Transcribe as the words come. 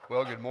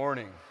Well, good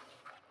morning.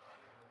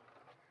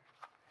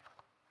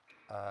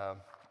 For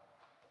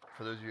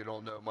those of you who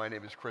don't know, my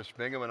name is Chris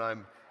Bingham, and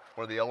I'm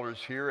one of the elders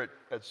here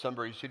at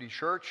Sunbury City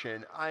Church,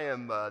 and I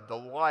am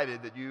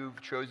delighted that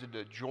you've chosen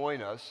to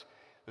join us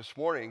this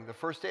morning, the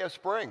first day of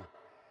spring.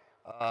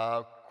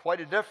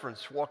 Quite a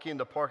difference walking in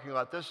the parking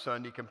lot this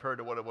Sunday compared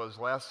to what it was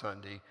last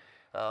Sunday,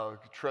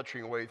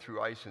 trudging away through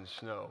ice and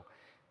snow.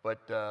 But,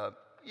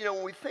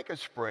 when we think of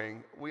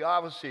spring, we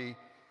obviously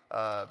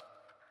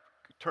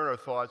turn our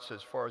thoughts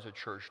as far as a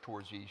church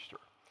towards Easter.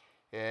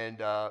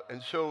 And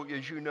so,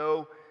 as you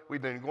know,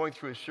 we've been going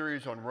through a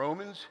series on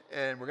Romans,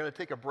 and we're going to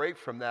take a break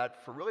from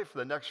that for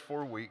the next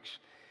 4 weeks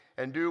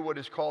and do what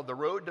is called the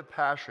Road to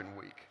Passion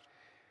Week,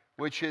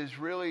 which is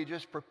really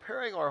just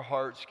preparing our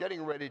hearts,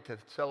 getting ready to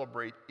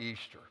celebrate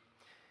Easter.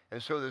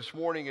 And so this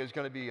morning is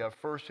going to be a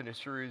first in a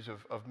series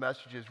of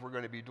messages we're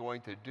going to be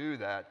doing to do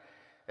that.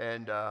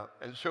 And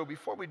so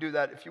before we do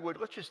that, if you would,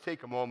 let's just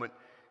take a moment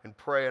and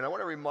pray. And I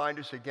want to remind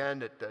us again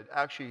that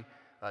actually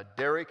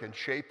Derek and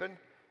Chapin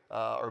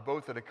are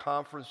both at a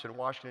conference in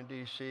Washington,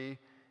 D.C.,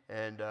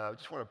 and I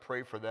just want to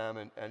pray for them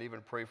and even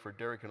pray for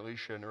Derek and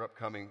Alicia in their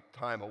upcoming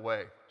time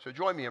away. So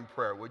join me in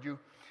prayer, would you?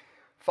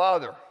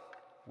 Father,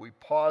 we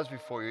pause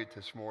before you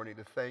this morning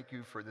to thank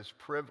you for this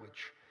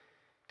privilege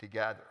to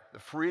gather, the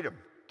freedom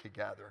to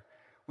gather.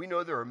 We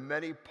know there are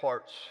many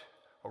parts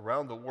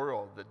around the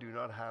world that do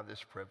not have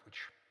this privilege.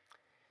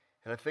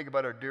 And I think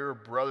about our dear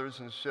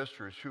brothers and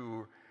sisters who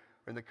are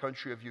in the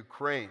country of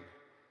Ukraine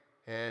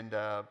and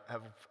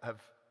have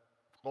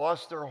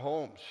lost their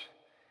homes,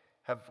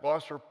 have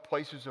lost their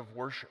places of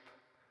worship.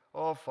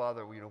 Oh,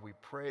 Father, we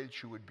pray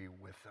that you would be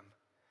with them.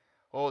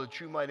 Oh, that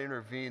you might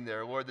intervene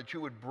there, Lord, that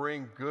you would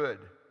bring good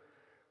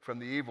from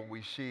the evil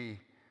we see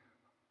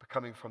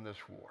coming from this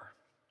war.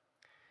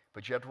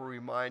 But yet we're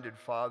reminded,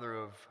 Father,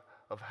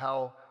 of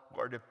how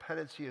our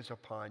dependency is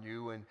upon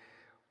you and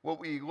what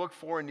we look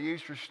for in the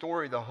Easter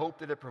story, the hope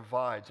that it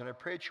provides. And I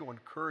pray that you'll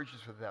encourage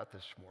us with that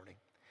this morning.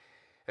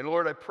 And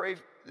Lord, I pray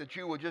that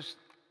you will just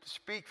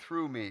speak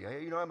through me.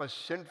 I'm a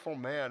sinful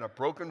man, a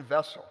broken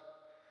vessel.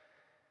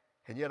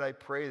 And yet I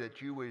pray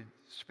that you would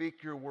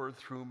speak your word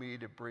through me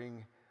to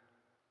bring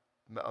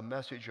a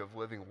message of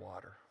living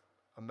water,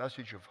 a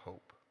message of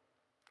hope.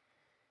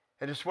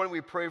 And this morning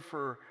we pray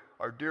for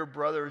our dear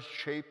brothers,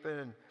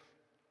 Chapin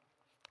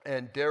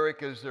and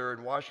Derek, as they're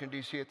in Washington,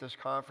 D.C. at this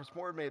conference.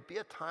 Lord, may it be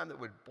a time that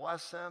would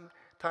bless them,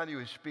 a time that you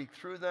would speak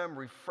through them,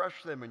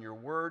 refresh them in your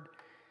word,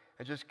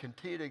 and just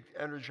continue to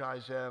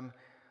energize them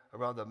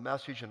around the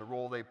message and the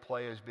role they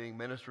play as being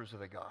ministers of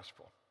the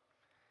gospel.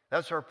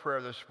 That's our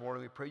prayer this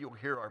morning. We pray you'll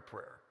hear our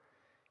prayer.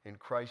 In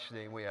Christ's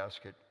name we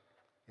ask it.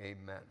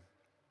 Amen.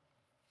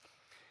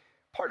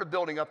 Part of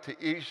building up to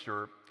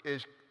Easter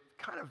is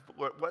kind of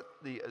what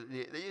the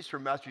Easter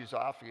message is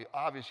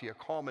obviously a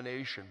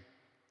culmination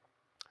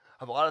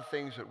of a lot of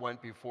things that went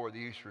before the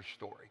Easter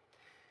story.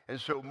 And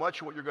so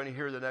much of what you're going to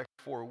hear the next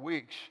 4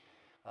 weeks,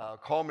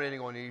 culminating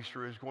on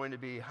Easter, is going to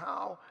be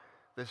how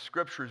the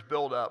scriptures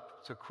build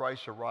up to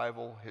Christ's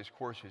arrival, his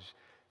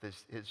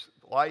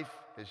life,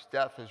 his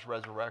death, his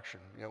resurrection,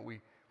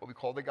 what we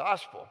call the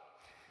gospel.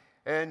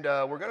 And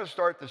we're going to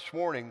start this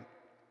morning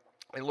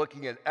by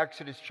looking at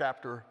Exodus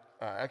chapter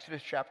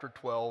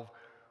 12,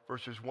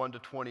 verses 1 to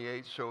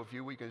 28. So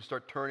we can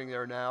start turning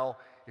there now.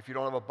 If you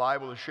don't have a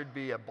Bible, there should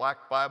be a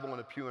black Bible in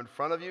a pew in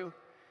front of you.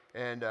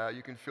 And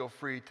you can feel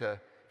free to,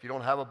 if you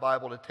don't have a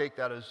Bible, to take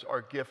that as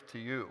our gift to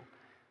you.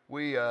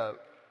 We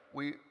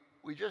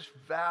just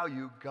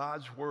value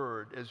God's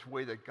word as the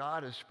way that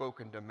God has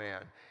spoken to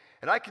man.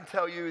 And I can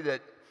tell you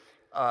that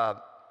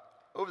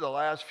over the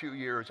last few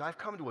years, I've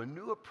come to a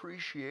new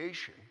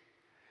appreciation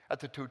at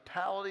the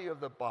totality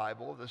of the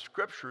Bible, the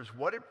scriptures,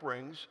 what it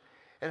brings,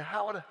 and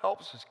how it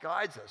helps us,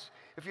 guides us.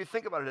 If you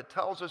think about it, it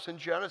tells us in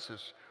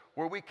Genesis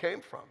where we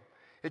came from.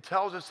 It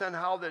tells us then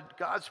how that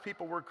God's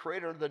people were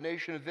created under the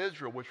nation of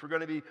Israel, which we're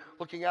going to be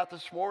looking at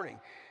this morning.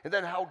 And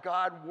then how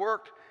God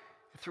worked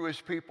through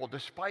his people.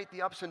 Despite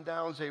the ups and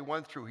downs they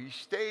went through, he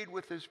stayed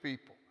with his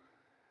people.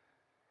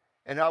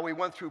 And how we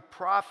went through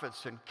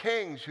prophets and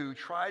kings who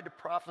tried to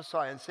prophesy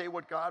and say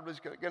what God was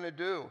going to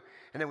do.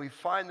 And then we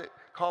find the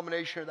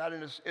culmination of that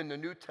in the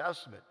New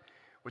Testament,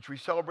 which we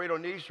celebrate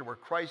on Easter, where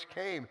Christ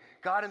came.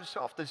 God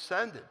himself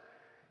descended,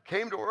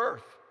 came to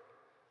earth,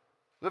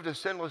 lived a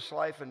sinless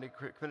life and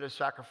committed a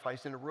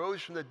sacrifice, and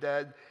arose from the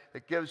dead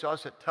that gives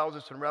us, it tells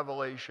us in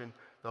Revelation,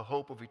 the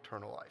hope of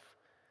eternal life,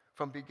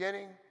 from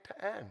beginning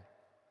to end.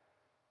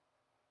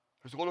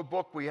 There's a little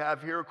book we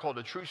have here called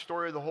The True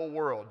Story of the Whole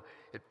World.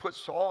 It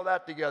puts all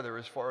that together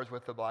as far as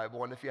with the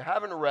Bible. And if you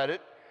haven't read it,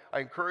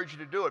 I encourage you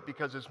to do it,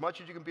 because as much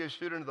as you can be a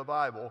student of the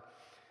Bible,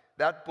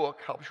 that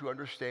book helps you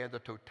understand the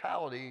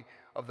totality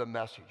of the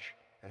message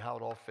and how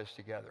it all fits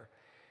together.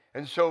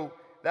 And so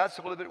that's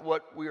a little bit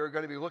what we are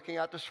going to be looking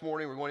at this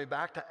morning. We're going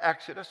back to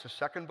Exodus, the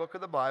second book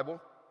of the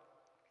Bible,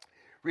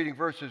 reading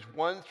verses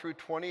 1 through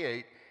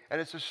 28, and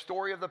it's a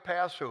story of the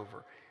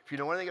Passover. If you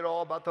know anything at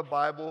all about the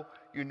Bible,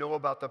 you know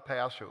about the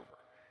Passover.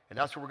 And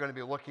that's what we're going to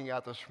be looking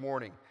at this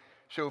morning.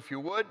 So if you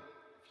would,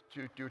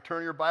 to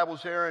turn your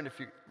Bibles there, and if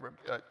you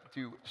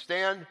to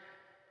stand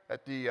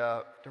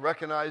to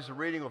recognize the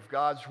reading of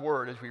God's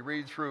Word as we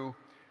read through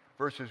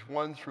verses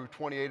 1 through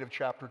 28 of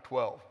chapter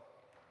 12.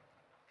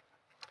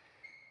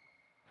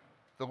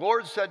 The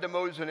Lord said to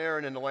Moses and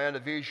Aaron in the land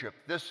of Egypt,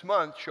 "This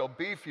month shall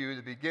be for you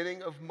the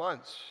beginning of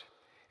months.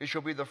 It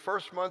shall be the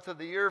first month of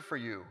the year for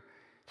you.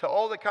 To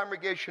all the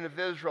congregation of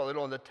Israel, that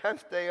on the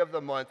 10th day of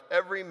the month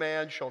every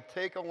man shall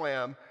take a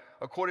lamb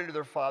according to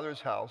their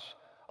father's house,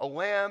 a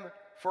lamb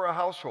for a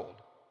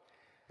household.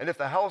 And if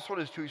the household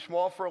is too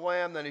small for a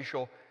lamb, then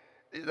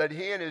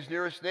he and his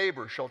nearest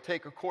neighbor shall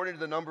take according to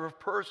the number of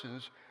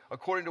persons,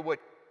 according to what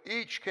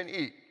each can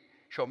eat,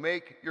 shall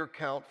make your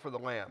count for the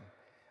lamb.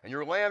 And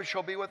your lamb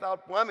shall be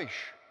without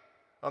blemish,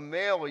 a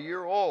male a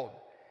year old,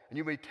 and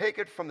you may take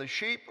it from the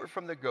sheep or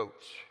from the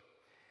goats.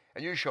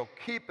 And you shall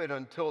keep it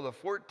until the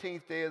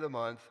 14th day of the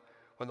month,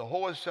 when the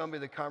whole assembly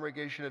of the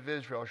congregation of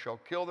Israel shall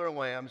kill their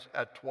lambs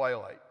at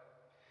twilight.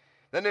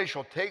 Then they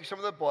shall take some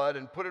of the blood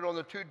and put it on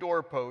the two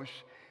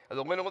doorposts of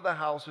the lintel of the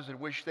houses in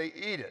which they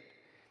eat it.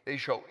 They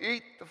shall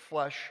eat the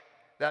flesh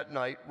that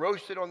night,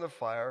 roasted on the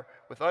fire,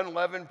 with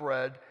unleavened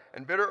bread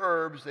and bitter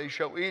herbs they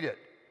shall eat it.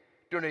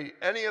 Do not eat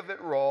any of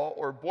it raw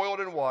or boiled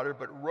in water,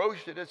 but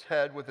roasted its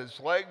head with its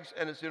legs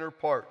and its inner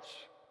parts."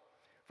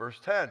 Verse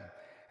 10,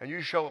 "And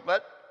you shall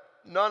let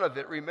none of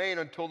it remain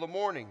until the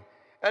morning.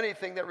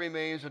 Anything that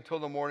remains until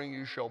the morning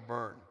you shall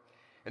burn.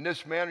 In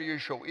this manner you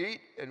shall eat,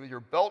 and with your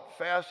belt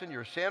fastened,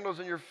 your sandals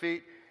in your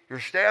feet,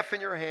 your staff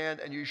in your hand,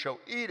 and you shall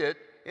eat it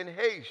in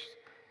haste.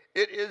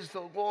 It is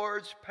the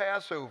Lord's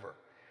Passover.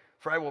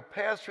 For I will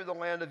pass through the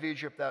land of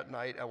Egypt that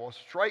night. I will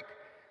strike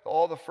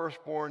all the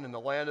firstborn in the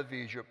land of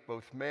Egypt,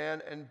 both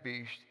man and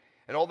beast,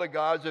 and all the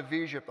gods of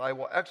Egypt I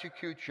will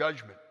execute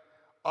judgment.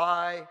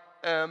 I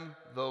am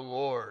the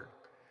Lord.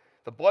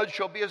 The blood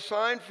shall be a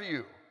sign for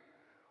you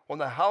on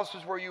the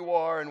houses where you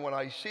are, and when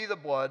I see the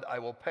blood, I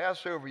will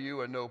pass over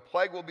you, and no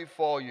plague will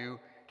befall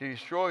you to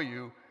destroy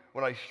you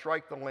when I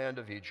strike the land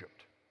of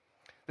Egypt.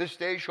 This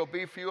day shall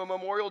be for you a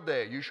memorial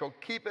day. You shall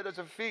keep it as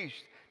a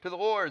feast to the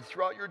Lord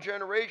throughout your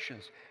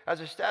generations. As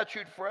a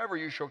statute forever,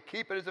 you shall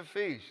keep it as a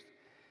feast.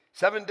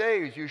 7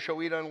 days you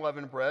shall eat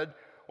unleavened bread.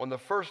 On the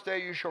first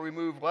day you shall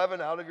remove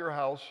leaven out of your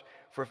house.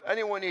 For if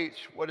anyone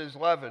eats what is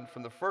leavened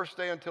from the first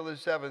day until the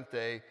 7th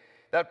day,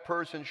 that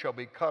person shall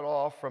be cut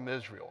off from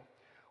Israel.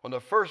 On the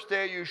first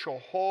day you shall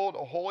hold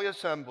a holy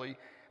assembly,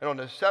 and on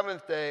the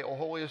 7th day a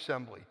holy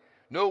assembly.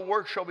 No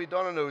work shall be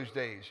done in those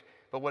days,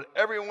 but what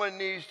everyone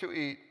needs to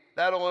eat,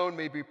 that alone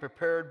may be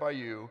prepared by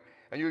you,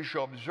 and you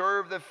shall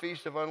observe the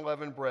feast of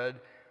unleavened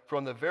bread.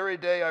 From the very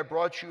day I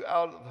brought you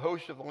out of the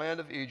host of the land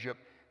of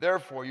Egypt,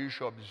 therefore you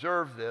shall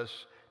observe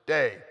this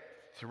day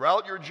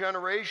throughout your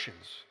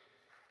generations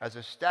as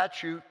a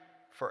statute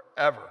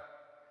forever.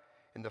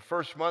 In the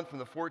first month, from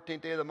the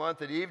 14th day of the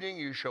month at evening,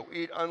 you shall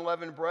eat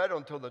unleavened bread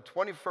until the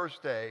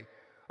 21st day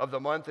of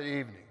the month at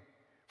evening.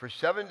 For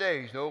 7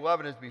 days no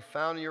leaven is to be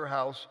found in your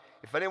house.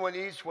 If anyone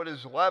eats what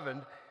is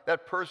leavened,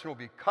 that person will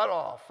be cut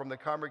off from the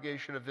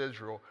congregation of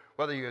Israel,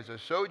 whether he is a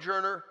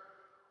sojourner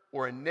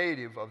or a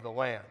native of the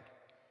land.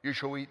 You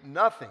shall eat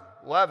nothing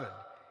leavened.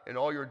 In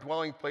all your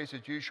dwelling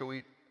places you shall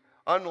eat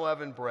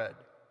unleavened bread.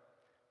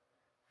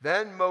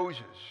 Then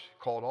Moses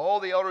called all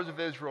the elders of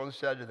Israel and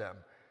said to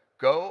them,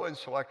 "Go and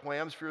select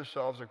lambs for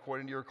yourselves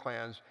according to your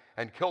clans,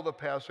 and kill the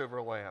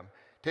Passover lamb.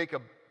 Take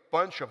a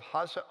bunch of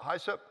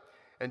hyssop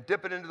and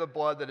dip it into the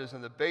blood that is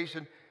in the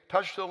basin.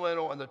 Touch the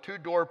lintel and the two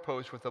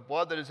doorposts with the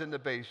blood that is in the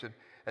basin,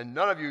 and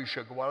none of you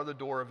shall go out of the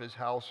door of his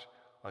house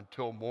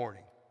until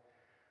morning.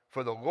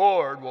 For the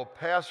Lord will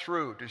pass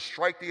through to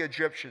strike the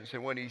Egyptians,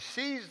 and when he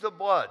sees the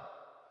blood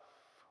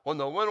on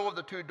the lintel of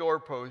the two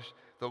doorposts,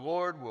 the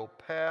Lord will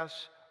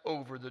pass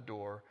over the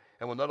door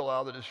and will not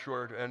allow the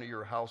destroyer to enter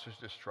your houses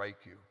to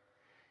strike you.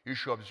 You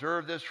shall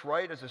observe this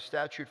rite as a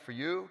statute for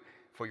you,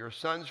 for your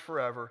sons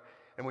forever.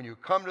 And when you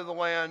come to the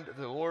land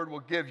the Lord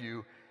will give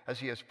you, as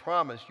he has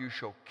promised, you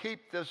shall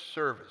keep this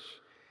service.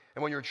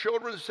 And when your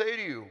children say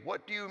to you,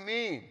 'What do you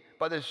mean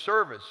by this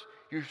service?'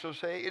 you shall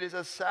say, 'It is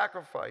a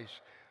sacrifice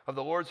of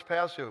the Lord's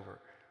Passover.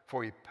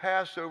 For he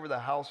passed over the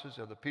houses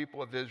of the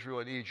people of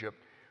Israel in Egypt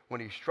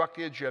when he struck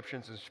the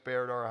Egyptians and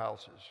spared our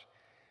houses.'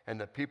 And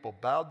the people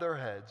bowed their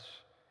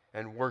heads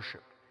and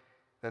worshiped.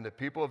 Then the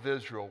people of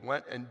Israel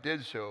went and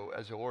did so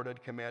as the Lord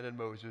had commanded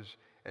Moses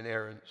and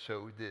Aaron,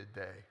 so did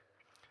they."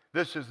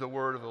 This is the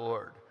word of the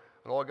Lord.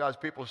 And all God's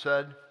people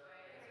said,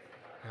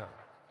 yeah.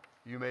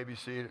 You may be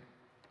seated.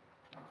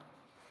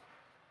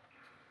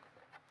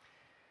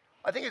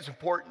 I think it's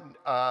important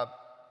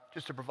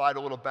just to provide a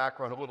little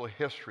background, a little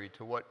history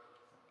to what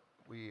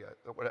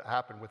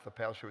happened with the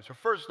Passover. So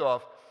first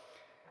off,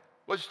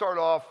 let's start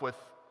off with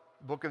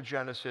the book of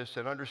Genesis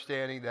and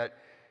understanding that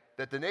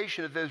the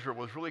nation of Israel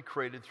was really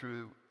created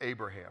through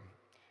Abraham.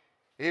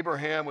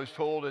 Abraham was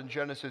told in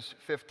Genesis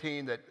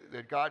 15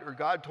 that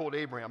God told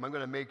Abraham, "I'm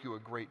going to make you a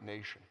great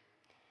nation."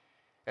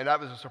 And that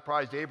was a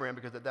surprise to Abraham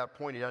because at that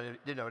point he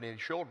didn't have any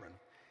children.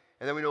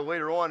 And then we know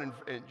later on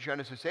in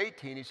Genesis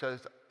 18, he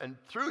says, "And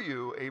through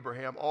you,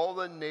 Abraham, all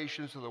the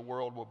nations of the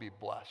world will be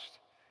blessed."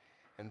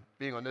 And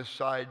being on this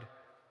side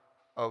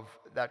of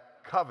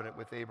that covenant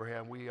with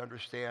Abraham, we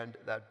understand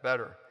that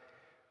better.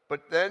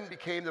 But then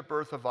became the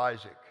birth of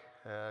Isaac.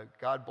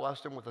 God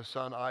blessed him with a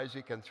son,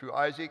 Isaac, and through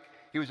Isaac,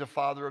 he was the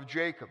father of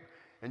Jacob.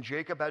 And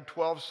Jacob had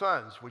 12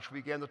 sons, which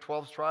began the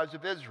 12 tribes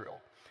of Israel.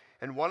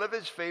 And one of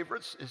his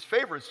favorite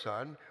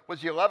son,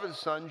 was the 11th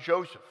son,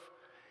 Joseph.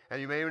 And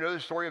you may know the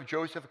story of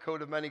Joseph, a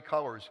coat of many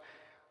colors.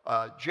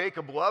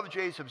 Jacob loved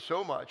Joseph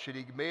so much that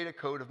he made a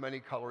coat of many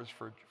colors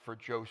for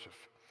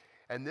Joseph.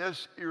 And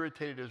this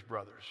irritated his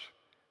brothers.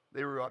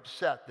 They were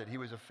upset that he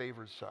was a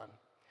favored son.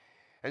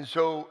 And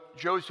so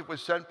Joseph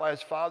was sent by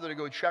his father to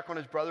go check on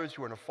his brothers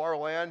who were in a far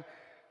land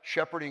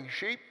shepherding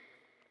sheep.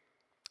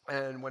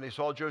 And when they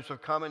saw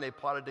Joseph coming, they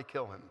plotted to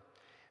kill him.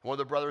 And one of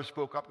the brothers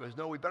spoke up and goes,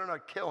 "No, we better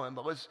not kill him,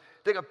 but let's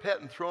dig a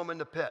pit and throw him in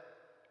the pit."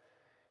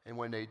 And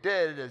when they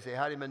did, as they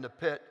had him in the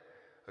pit,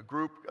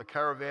 a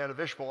caravan of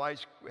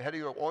Ishmaelites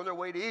heading on their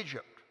way to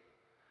Egypt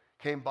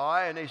came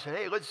by, and they said,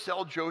 "Hey, let's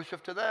sell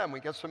Joseph to them. We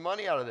get some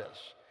money out of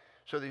this."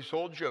 So they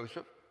sold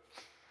Joseph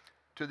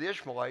to the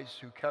Ishmaelites,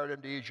 who carried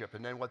him to Egypt.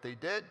 And then what they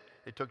did,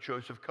 they took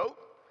Joseph's coat,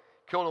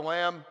 killed a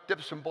lamb,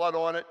 dipped some blood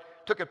on it,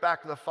 took it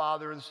back to the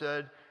father and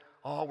said,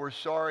 "Oh, we're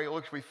sorry.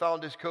 We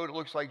found this coat. It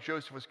looks like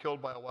Joseph was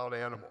killed by a wild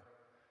animal."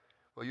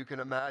 Well, you can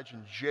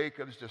imagine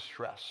Jacob's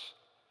distress.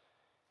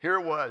 Here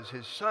it was,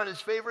 his son, his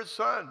favorite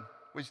son,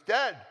 was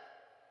dead.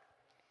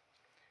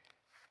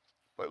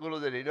 But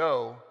little did he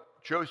know,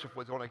 Joseph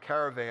was on a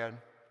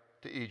caravan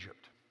to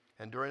Egypt.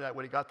 And during that,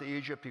 when he got to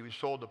Egypt, he was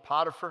sold to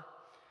Potiphar.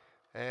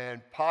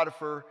 And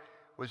Potiphar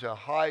was a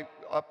high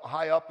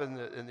up in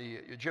the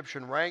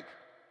Egyptian rank.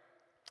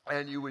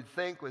 And you would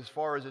think, as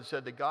far as it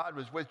said, that God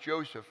was with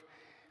Joseph,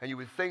 and you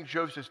would think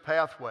Joseph's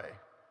pathway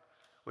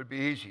would be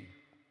easy.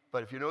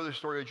 But if you know the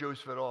story of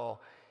Joseph at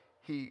all,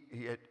 he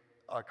had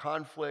a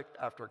conflict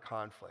after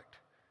conflict.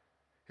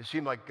 It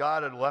seemed like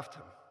God had left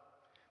him.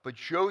 But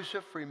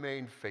Joseph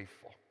remained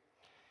faithful.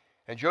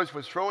 And Joseph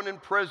was thrown in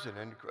prison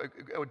and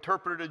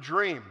interpreted a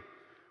dream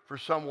for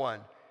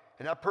someone.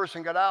 And that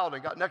person got out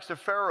and got next to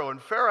Pharaoh,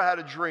 and Pharaoh had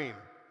a dream.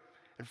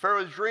 And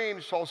Pharaoh's dream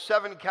saw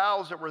 7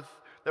 cows that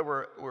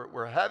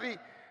were heavy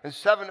and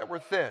 7 that were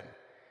thin.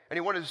 And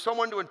he wanted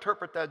someone to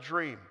interpret that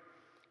dream.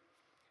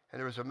 And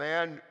there was the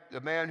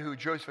man who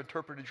Joseph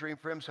interpreted a dream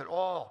for him said,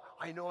 "Oh,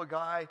 I know a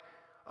guy.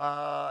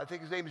 I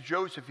think his name is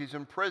Joseph. He's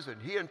in prison.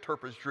 He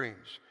interprets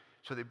dreams."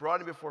 So they brought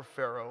him before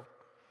Pharaoh.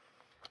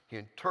 He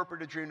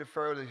interpreted a dream to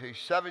Pharaoh. They say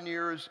 7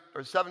 years,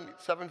 or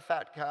seven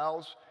fat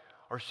cows,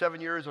 or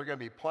 7 years are going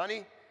to be plenty,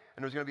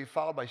 and there's going to be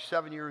followed by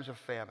 7 years of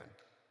famine.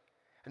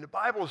 And the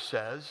Bible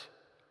says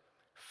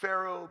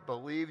Pharaoh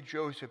believed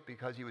Joseph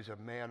because he was a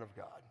man of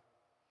God.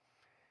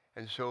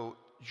 And so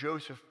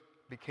Joseph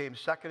became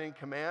second in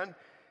command.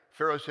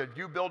 Pharaoh said,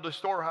 "You build the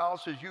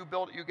storehouses, you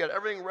get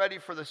everything ready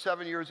for the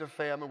 7 years of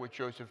famine," which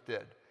Joseph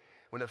did.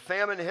 When the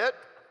famine hit,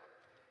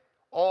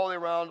 all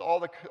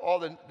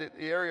the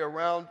area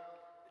around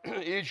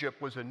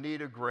Egypt was in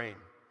need of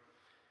grain.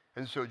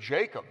 And so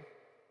Jacob,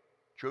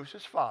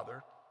 Joseph's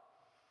father,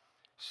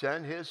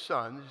 sent his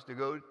sons to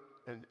go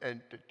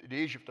to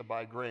Egypt to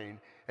buy grain.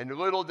 And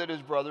little did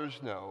his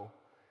brothers know,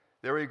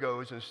 there he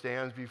goes and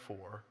stands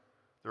before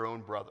their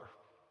own brother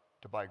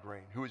to buy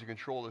grain, who was in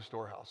control of the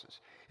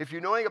storehouses. If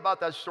you know anything about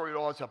that story at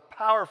all, it's a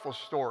powerful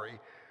story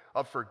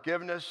of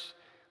forgiveness.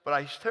 But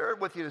I share it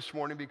with you this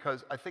morning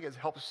because I think it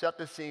helps set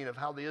the scene of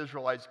how the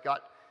Israelites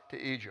got to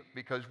Egypt.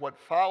 Because what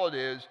followed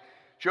is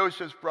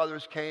Joseph's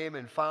brothers came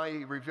and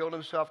finally revealed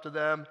himself to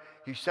them.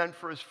 He sent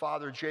for his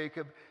father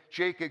Jacob.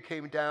 Jacob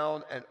came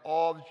down, and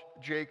all of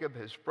Jacob,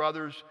 his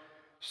brothers,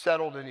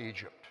 settled in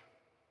Egypt.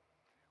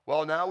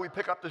 Well, now we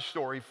pick up the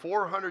story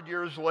 400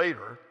 years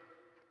later,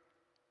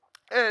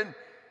 and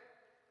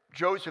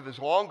Joseph is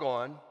long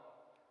gone.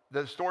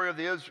 The story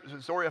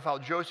of how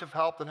Joseph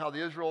helped and how the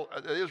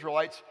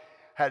Israelites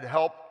had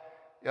helped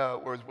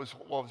was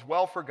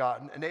well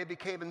forgotten, and they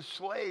became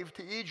enslaved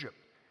to Egypt.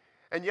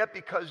 And yet,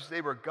 because they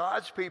were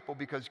God's people,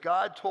 because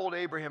God told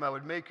Abraham, "I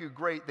would make you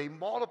great," they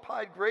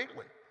multiplied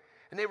greatly.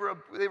 And they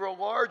were a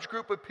large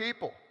group of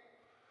people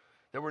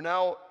that were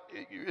now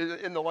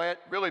in the land,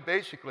 really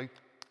basically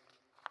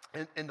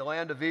in the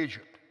land of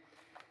Egypt.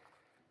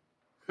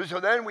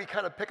 So then we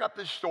kind of pick up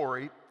this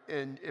story,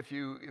 and if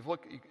you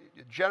look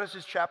at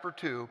Genesis chapter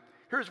 2,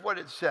 here's what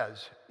it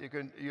says.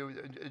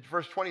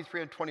 Verse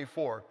 23 and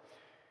 24.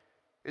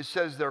 It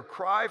says, "Their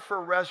cry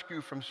for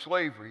rescue from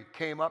slavery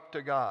came up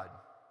to God.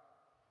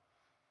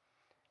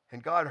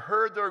 And God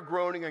heard their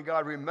groaning, and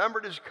God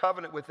remembered his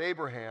covenant with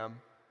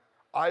Abraham,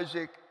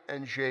 Isaac,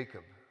 and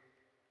Jacob."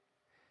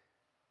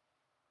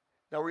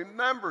 Now,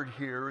 remembered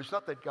here is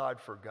not that God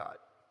forgot.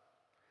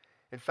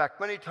 In fact,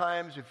 many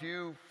times if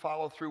you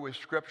follow through with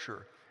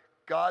Scripture,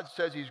 God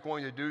says he's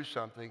going to do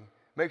something,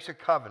 makes a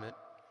covenant,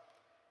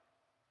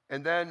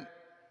 and then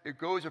it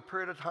goes a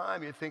period of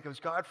time, you think, has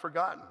God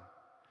forgotten?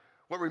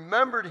 What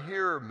remembered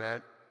here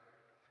meant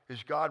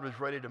is God was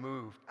ready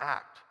to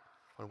act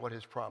on what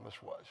his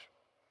promise was.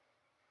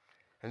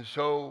 And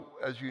so,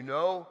 as you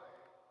know,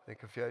 I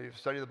think if you've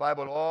studied the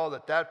Bible at all,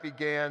 that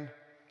began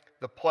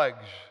the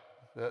plagues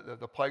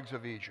the plagues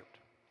of Egypt.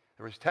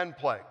 There was 10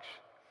 plagues.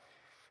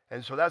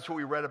 And so that's what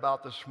we read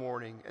about this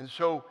morning. And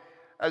so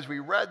as we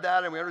read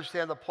that and we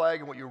understand the plague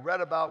and what you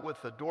read about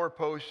with the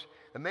doorposts,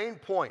 the main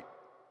point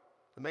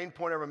of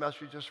our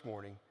message this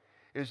morning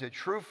is that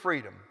true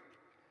freedom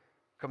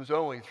comes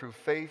only through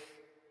faith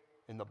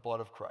in the blood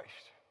of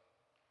Christ.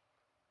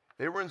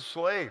 They were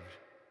enslaved,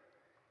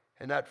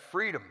 and that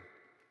freedom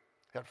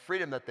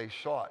that they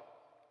sought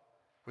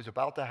was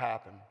about to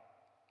happen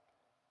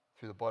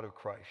through the blood of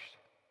Christ.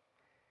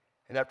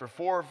 And after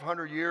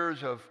 400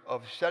 years of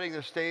setting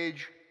the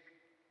stage,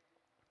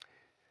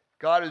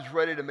 God is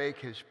ready to make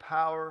his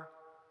power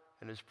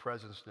and his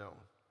presence known.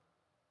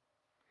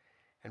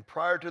 And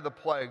prior to the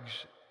plagues,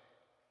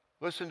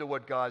 listen to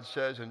what God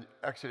says in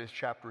Exodus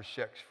chapter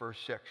 6, verse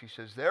 6. He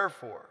says,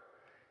 "Therefore,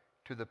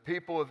 to the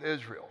people of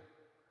Israel,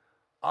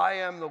 I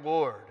am the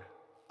Lord.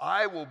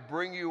 I will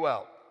bring you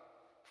out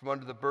from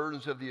under the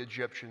burdens of the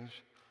Egyptians.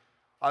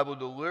 I will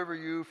deliver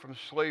you from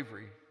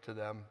slavery to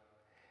them,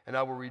 and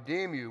I will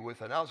redeem you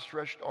with an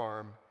outstretched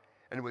arm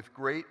and with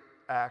great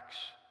acts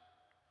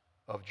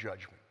of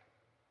judgment."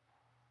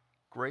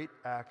 Great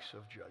acts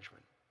of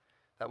judgment.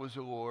 That was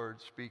the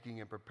Lord speaking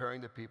and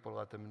preparing the people to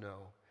let them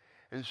know.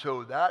 And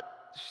so that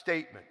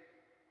statement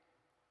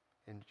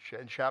in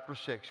chapter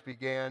 6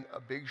 began a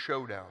big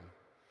showdown.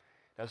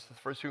 That's the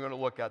first thing we're going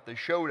to look at, the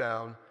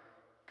showdown,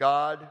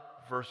 God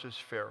versus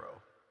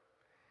Pharaoh.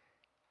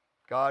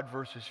 God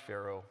versus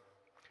Pharaoh.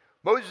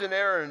 Moses and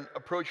Aaron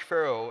approached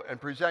Pharaoh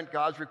and present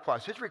God's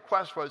request. His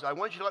request was, "I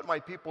want you to let my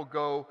people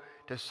go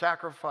to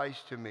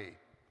sacrifice to me."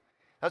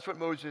 That's what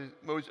Moses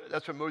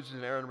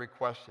and Aaron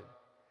requested.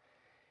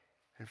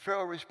 And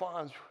Pharaoh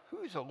responds,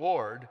 "Who is the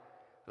Lord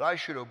that I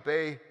should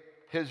obey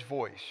his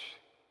voice?"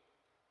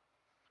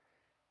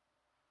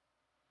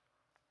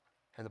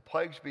 And the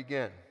plagues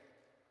begin.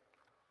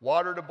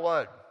 Water to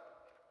blood,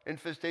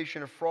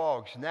 infestation of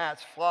frogs,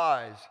 gnats,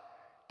 flies,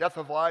 death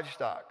of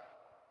livestock,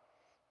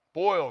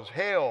 boils,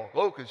 hail,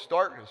 locusts,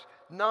 darkness.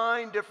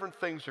 9 different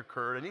things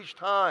occurred, and each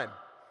time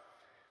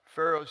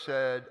Pharaoh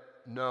said,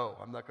 "No,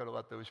 I'm not going to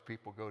let those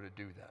people go to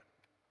do that."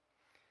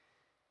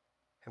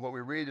 And what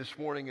we read this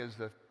morning is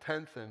the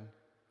 10th and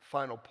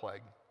final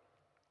plague,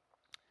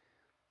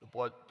 the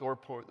blood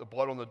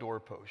on the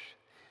doorpost.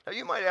 Now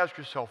you might ask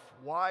yourself,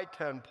 why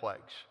 10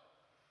 plagues?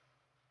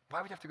 Why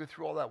would you have to go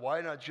through all that?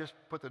 Why not just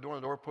put the door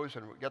on the doorpost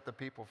and get the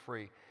people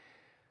free?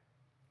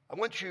 I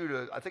want you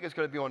to, I think it's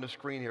going to be on the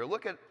screen here.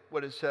 Look at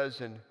what it says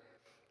in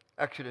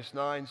Exodus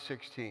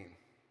 9:16.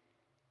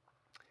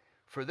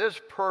 "For this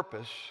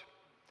purpose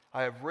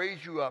I have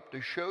raised you up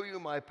to show you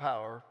my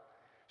power,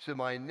 so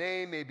my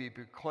name may be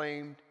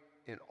proclaimed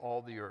in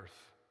all the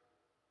earth."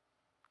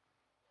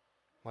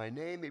 My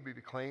name may be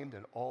proclaimed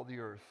in all the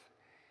earth.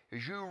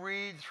 As you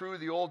read through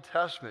the Old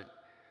Testament,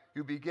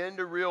 you begin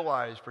to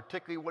realize,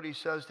 particularly what he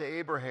says to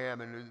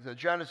Abraham and the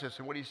Genesis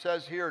and what he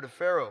says here to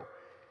Pharaoh,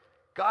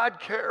 God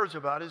cares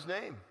about his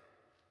name.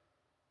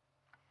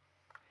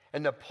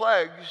 And the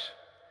plagues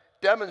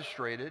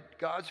demonstrated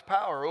God's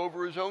power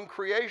over his own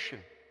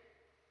creation.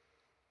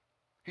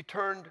 He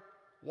turned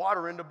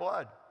water into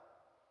blood.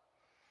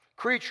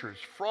 Creatures,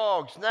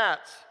 frogs,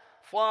 gnats,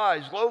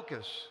 flies,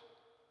 locusts,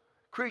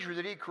 creatures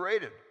that he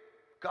created,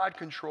 God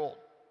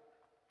controlled.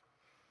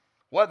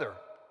 Weather,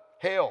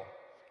 hail,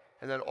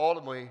 and then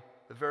ultimately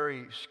the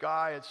very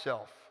sky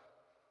itself,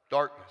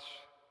 darkness.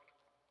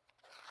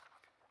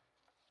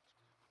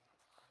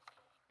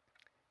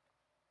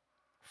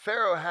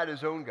 Pharaoh had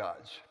his own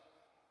gods,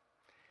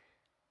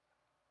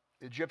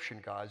 Egyptian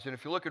gods. And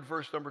if you look at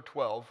verse number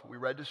 12, we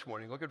read this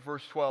morning, look at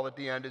verse 12 at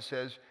the end, it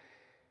says,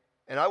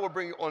 "And I will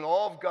bring on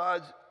all of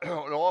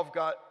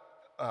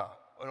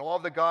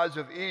the gods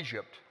of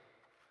Egypt,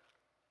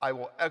 I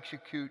will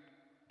execute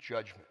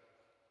judgment."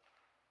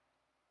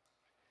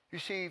 You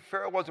see,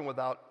 Pharaoh wasn't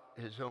without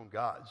his own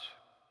gods.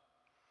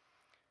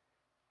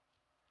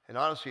 And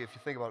honestly, if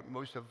you think about it,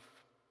 most of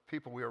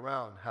people we are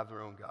around have their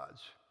own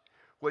gods.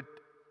 What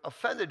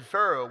offended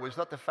Pharaoh was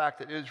not the fact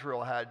that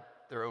Israel had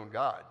their own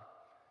God.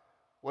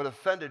 What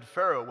offended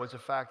Pharaoh was the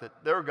fact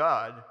that their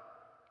God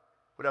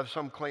would have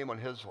some claim on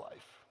his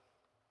life.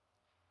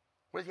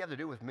 What does he have to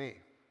do with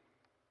me?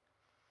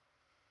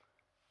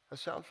 That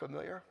sound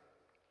familiar?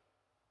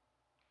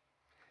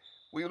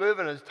 We live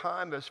in a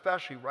time,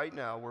 especially right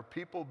now, where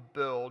people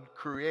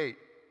create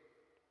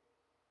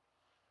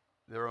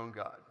their own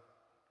God.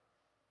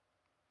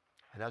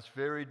 And that's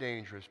very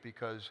dangerous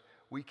because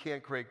we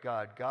can't create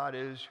God. God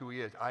is who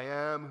he is. I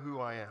am who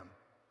I am.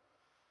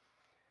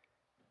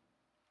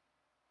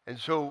 And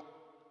so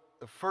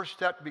the first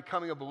step to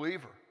becoming a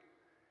believer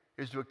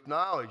is to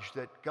acknowledge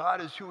that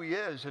God is who he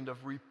is and to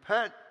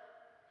repent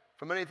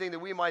from anything that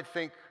we might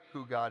think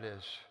who God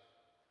is.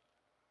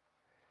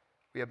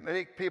 We have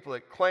many people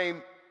that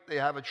claim they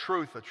have a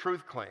truth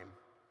claim.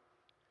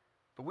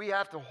 But we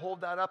have to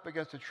hold that up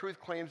against the truth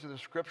claims of the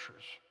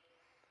Scriptures.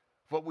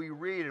 What we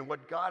read and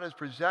what God has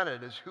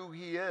presented as who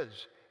he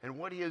is and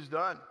what he has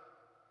done.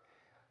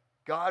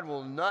 God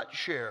will not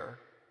share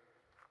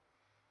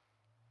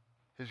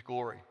his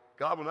glory.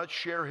 God will not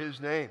share his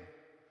name.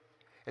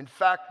 In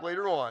fact,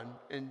 later on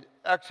in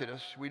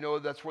Exodus, we know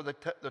that's where the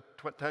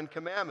Ten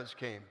Commandments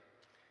came.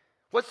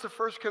 What's the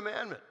first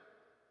commandment?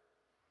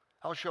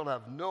 Thou shalt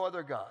have no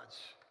other gods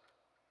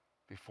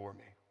before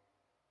me.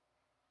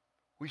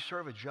 We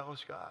serve a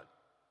jealous God.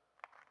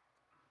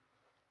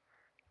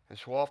 And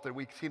so often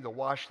we seem to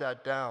wash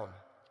that down.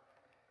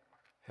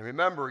 And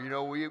remember,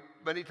 we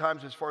many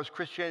times as far as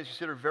Christianity is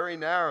considered very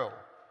narrow.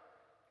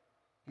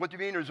 What do you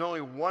mean there's only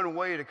one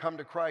way to come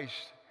to Christ?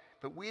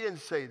 But we didn't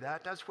say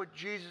that. That's what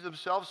Jesus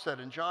himself said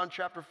in John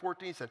chapter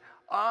 14. He said,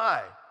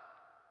 I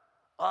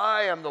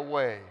am the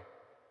way,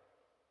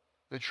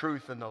 the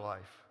truth, and the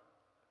life.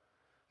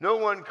 No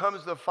one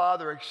comes to the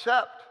Father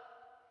except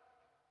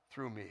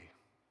through me.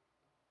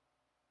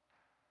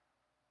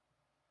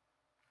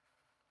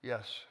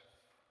 Yes,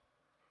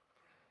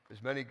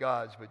 there's many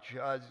gods, but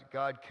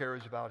God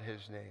cares about his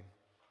name.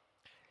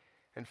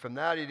 And from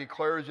that, he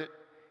declares it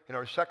in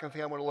our second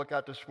thing I want to look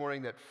at this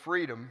morning, that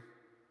freedom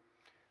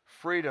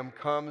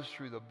comes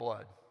through the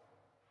blood.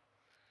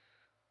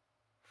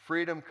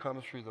 Freedom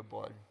comes through the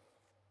blood.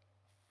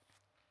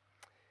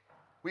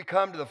 We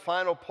come to the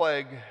final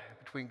plague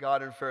between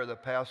God and Pharaoh, the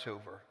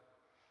Passover.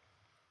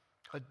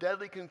 A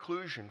deadly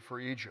conclusion for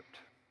Egypt.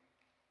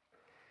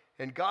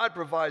 And God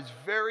provides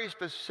very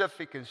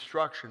specific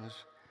instructions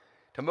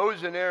to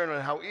Moses and Aaron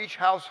on how each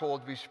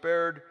household be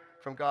spared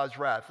from God's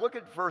wrath. Look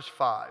at verse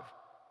 5.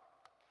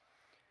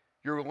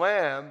 Your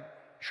lamb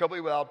shall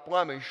be without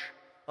blemish,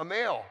 a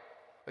male,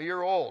 a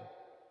year old.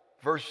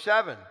 Verse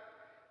 7.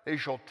 They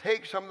shall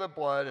take some of the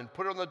blood and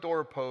put it on the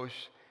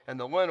doorposts and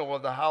the lintel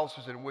of the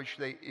houses in which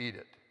they eat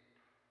it.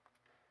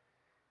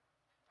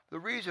 The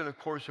reason, of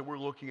course, that we're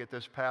looking at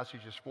this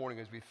passage this morning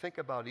as we think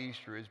about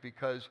Easter is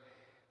because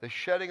the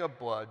shedding of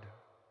blood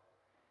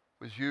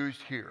was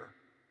used here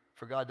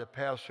for God to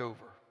pass over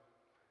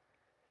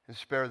and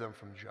spare them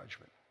from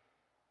judgment.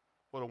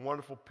 What a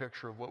wonderful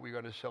picture of what we're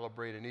going to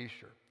celebrate in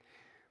Easter.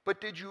 But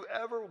did you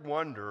ever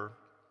wonder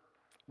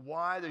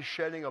why the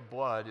shedding of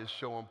blood is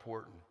so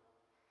important?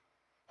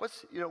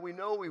 We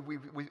know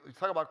we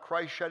talk about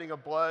Christ shedding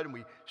of blood and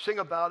we sing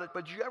about it,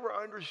 but did you ever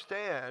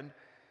understand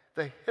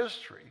the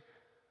history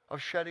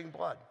of shedding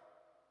blood?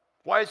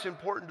 Why it's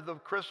important to the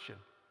Christian?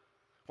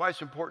 Why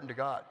it's important to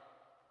God?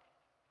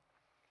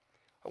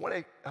 I want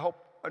to help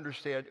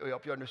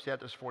you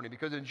understand this morning,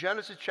 because in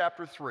Genesis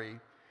chapter 3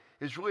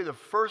 is really the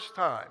first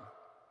time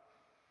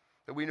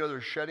that we know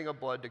there's shedding of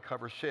blood to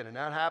cover sin. And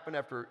that happened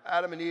after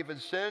Adam and Eve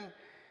had sinned.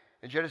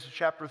 In Genesis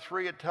chapter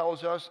 3 it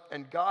tells us,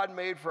 and God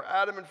made for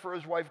Adam and for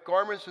his wife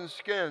garments and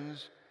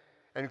skins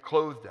and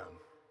clothed them.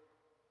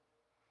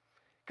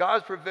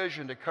 God's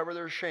provision to cover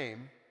their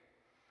shame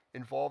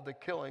involved the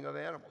killing of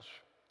animals,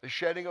 the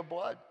shedding of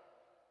blood.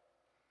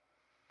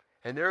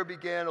 And there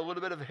began a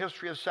little bit of a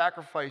history of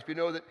sacrifice. We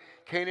know that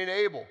Cain and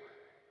Abel.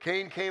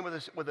 Cain came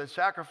with a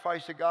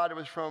sacrifice to God that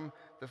was from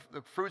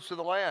the fruits of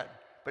the land.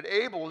 But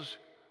Abel's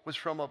was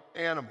from an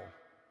animal.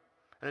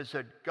 And it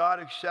said God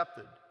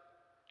accepted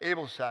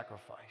Abel's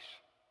sacrifice,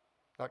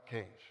 not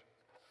Cain's.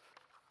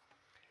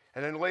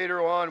 And then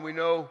later on, we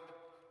know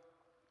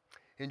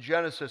in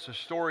Genesis a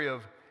story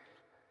of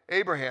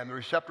Abraham, the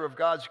receptor of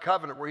God's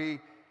covenant, where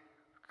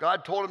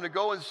God told him to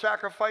go and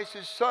sacrifice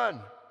his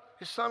son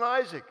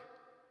Isaac.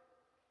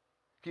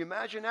 Can you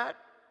imagine that?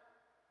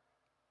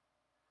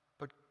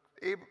 But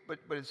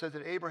it says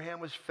that Abraham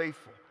was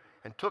faithful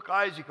and took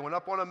Isaac and went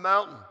up on a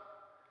mountain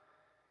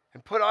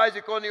and put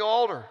Isaac on the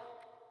altar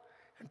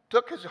and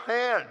took his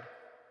hand,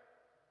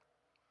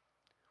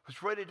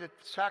 was ready to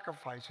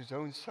sacrifice his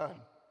own son.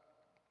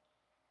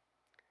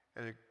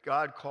 And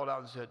God called out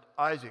and said,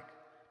 Isaac,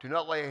 do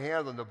not lay a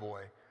hand on the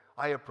boy.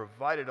 I have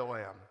provided a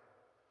lamb.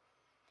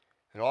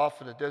 And off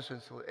in the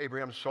distance,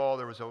 Abraham saw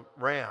there was a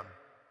ram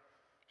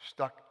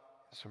stuck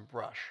in some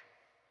brush.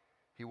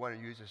 He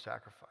wanted to use a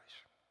sacrifice.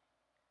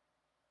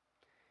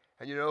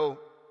 And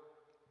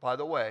by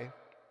the way,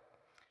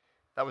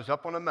 that was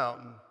up on a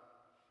mountain.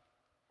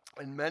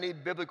 And many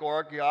biblical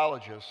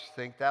archaeologists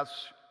think that's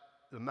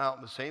the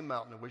mountain, the same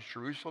mountain in which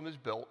Jerusalem is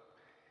built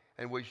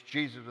and which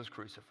Jesus was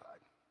crucified.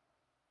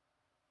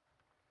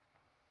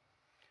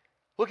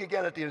 Look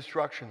again at the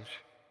instructions.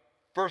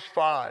 Verse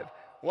 5,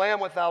 lamb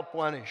without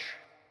blemish.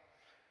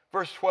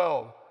 Verse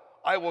 12,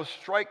 I will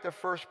strike the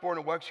firstborn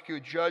and will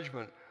execute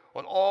judgment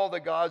on all the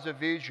gods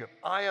of Egypt.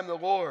 I am the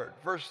Lord.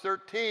 Verse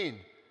 13,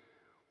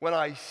 when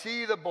I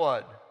see the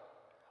blood,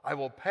 I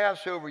will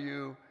pass over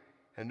you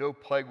and no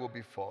plague will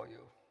befall you.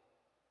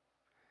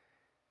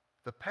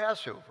 The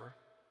Passover,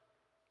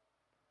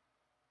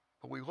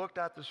 what we looked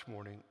at this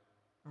morning,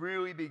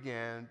 really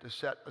began to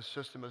set a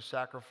system of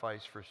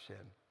sacrifice for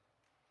sin.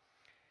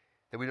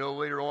 And we know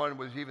later on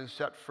was even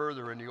set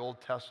further in the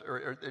Old Testament,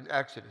 or in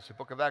Exodus, the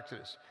book of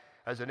Exodus,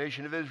 as the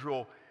nation of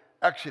Israel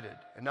exited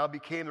and now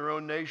became their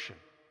own nation,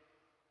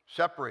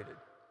 separated.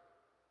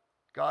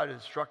 God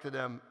instructed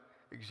them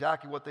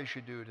exactly what they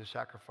should do to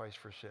sacrifice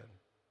for sin.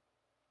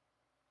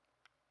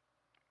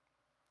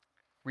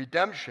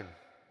 Redemption,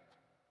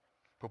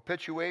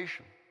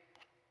 propitiation,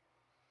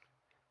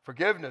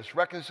 forgiveness,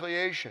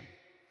 reconciliation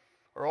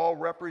are all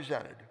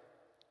represented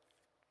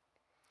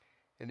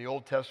in the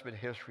Old Testament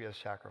history of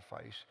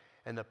sacrifice.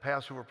 And the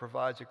Passover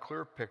provides a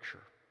clear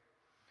picture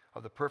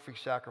of the perfect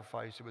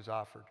sacrifice that was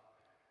offered.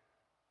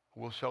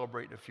 We'll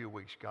celebrate in a few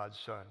weeks, God's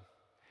Son.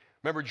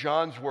 Remember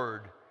John's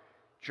word.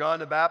 John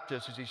the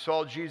Baptist, as he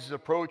saw Jesus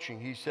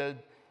approaching, he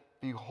said,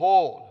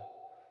 "Behold,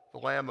 the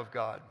Lamb of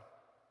God,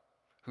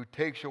 who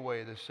takes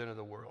away the sin of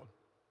the world."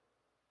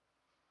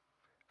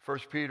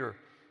 1 Peter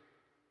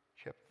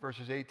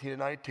verses 18 and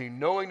 19,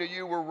 "Knowing that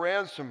you were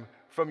ransomed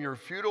from your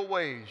futile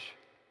ways,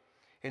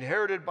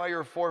 inherited by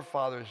your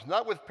forefathers,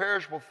 not with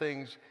perishable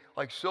things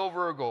like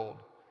silver or gold,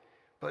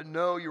 but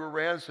know you were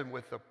ransomed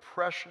with the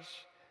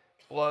precious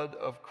blood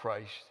of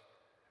Christ,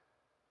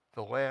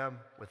 the Lamb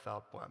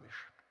without blemish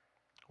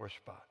or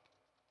spot."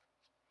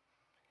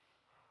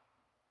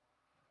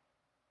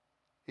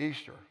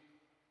 Easter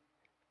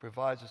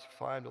provides us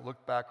time to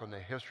look back on the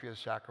history of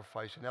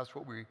sacrifice, and that's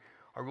what we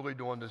are really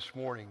doing this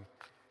morning,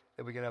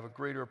 that we can have a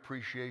greater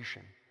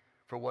appreciation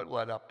for what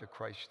led up to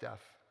Christ's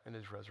death and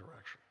his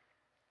resurrection.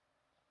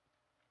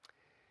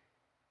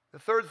 The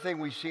third thing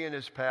we see in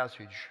this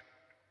passage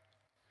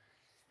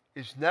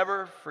is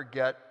never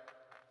forget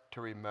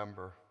to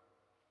remember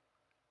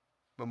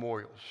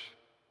memorials.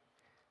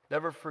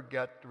 Never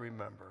forget to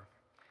remember.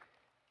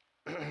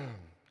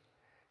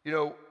 You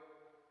know,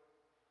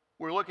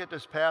 we're looking at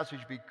this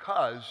passage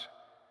because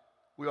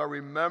we are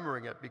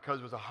remembering it because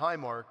it was a high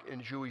mark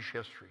in Jewish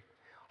history.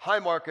 High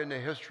mark in the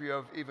history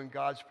of even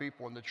God's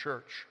people in the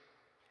church.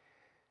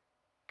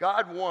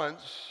 God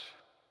wants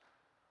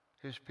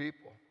his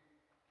people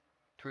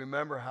to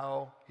remember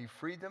how he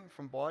freed them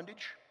from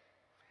bondage.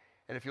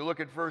 And if you look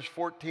at verse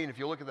 14, if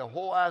you look at the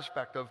whole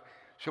aspect of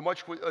so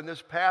much in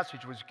this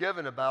passage was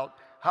given about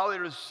how they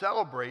were to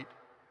celebrate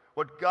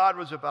what God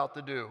was about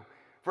to do.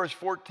 Verse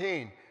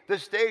 14,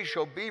 "This day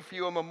shall be for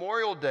you a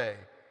memorial day.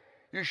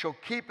 You shall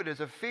keep it as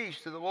a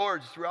feast to the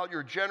Lord throughout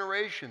your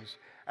generations,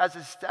 as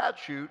a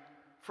statute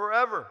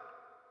forever."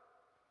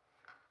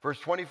 Verse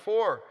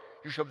 24,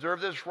 "You shall observe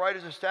this rite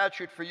as a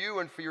statute for you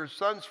and for your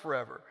sons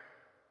forever."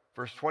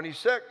 Verse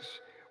 26,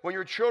 "When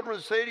your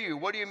children say to you,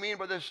 'What do you mean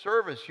by this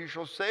service?' you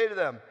shall say to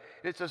them,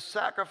 'It's a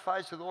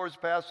sacrifice of the Lord's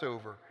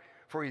Passover,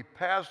 for he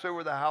passed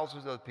over the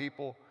houses of the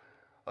people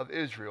of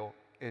Israel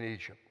in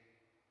Egypt.'"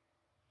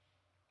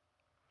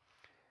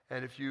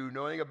 And if you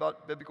know anything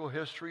about biblical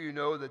history, you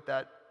know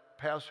that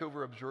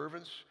Passover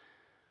observance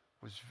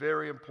was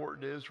very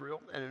important to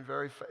Israel. And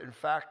in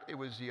fact, it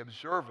was the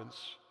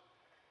observance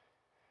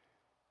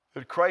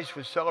that Christ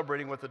was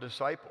celebrating with the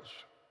disciples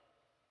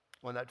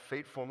on that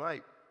fateful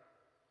night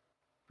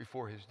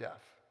before his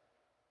death.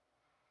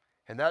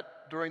 And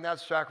that during that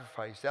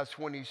sacrifice, that's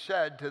when he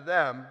said to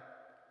them,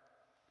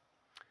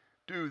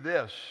 "Do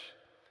this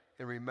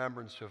in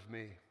remembrance of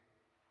me."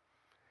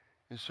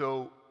 And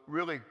so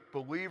really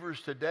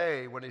believers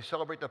today, when they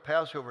celebrate the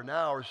Passover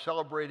now, are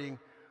celebrating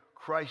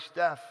Christ's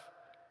death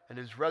and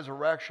his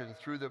resurrection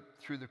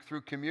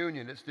through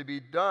communion. It's to be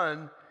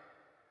done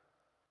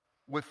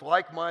with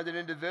like-minded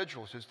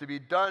individuals. It's to be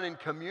done in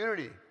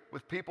community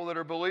with people that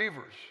are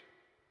believers.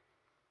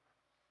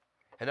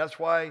 And that's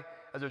why,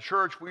 as a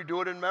church, we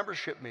do it in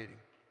membership meeting.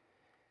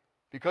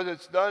 Because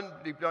it's done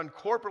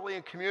corporately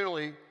and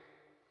communally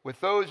with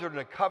those that are in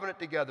a covenant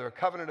together, a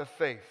covenant of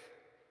faith.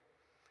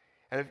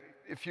 And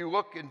if you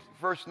look in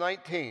verse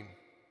 19,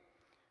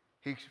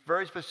 he's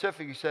very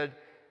specific. He said,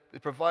 they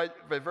provide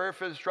very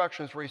few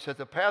instructions where he says,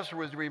 "The Passover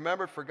was to be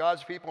remembered for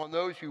God's people and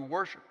those who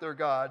worship their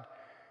God,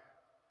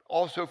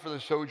 also for the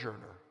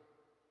sojourner."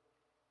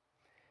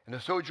 And the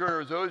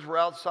sojourners, those who were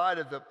outside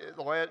of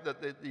the land,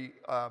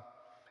 the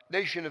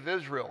nation of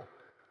Israel,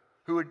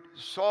 who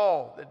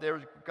saw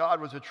that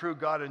God was a true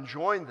God and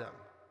joined them.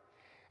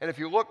 And if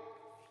you look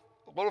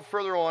a little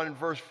further on in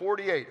verse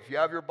 48, if you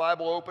have your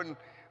Bible open,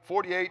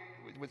 48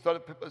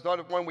 it's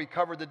not one we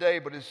covered today,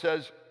 but it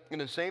says in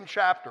the same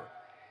chapter,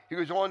 he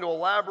goes on to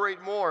elaborate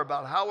more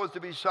about how it was to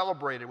be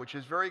celebrated, which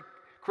is very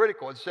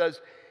critical. It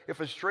says, "If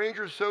a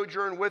stranger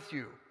sojourn with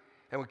you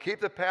and would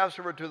keep the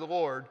Passover to the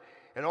Lord,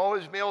 and all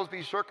his males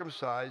be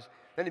circumcised,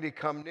 then he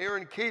become near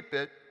and keep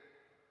it,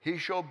 he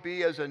shall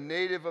be as a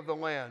native of the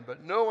land,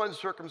 but no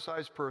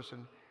uncircumcised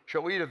person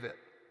shall eat of it."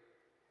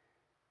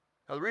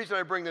 Now, the reason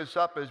I bring this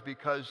up is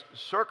because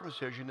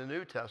circumcision in the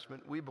New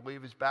Testament, we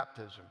believe, is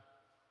baptism.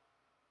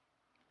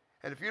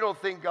 And if you don't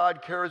think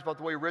God cares about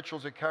the way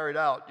rituals are carried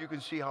out, you can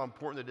see how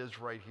important it is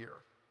right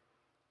here.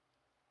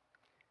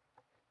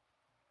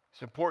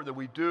 It's important that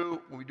when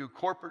we do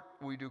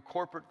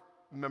corporate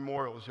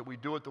memorials, that we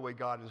do it the way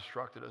God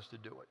instructed us to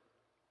do it.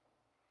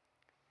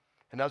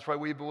 And that's why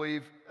we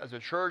believe as a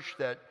church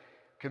that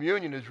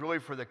communion is really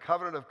for the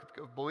covenant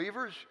of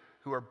believers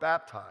who are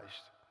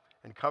baptized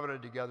and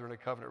covenanted together in a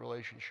covenant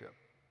relationship.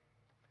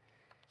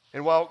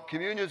 And while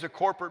communion is a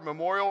corporate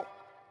memorial,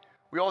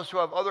 we also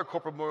have other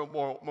corporate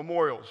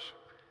memorials.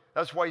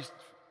 That's why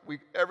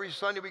every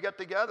Sunday we get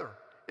together.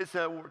 It's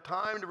a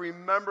time to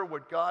remember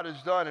what God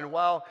has done. And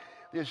while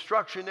the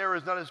instruction there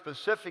is not as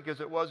specific as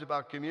it was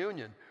about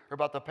communion or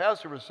about the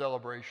Passover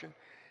celebration,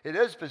 it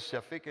is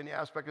specific in the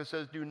aspect that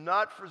says, "Do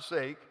not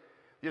forsake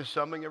the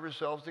assembling of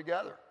yourselves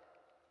together."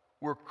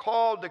 We're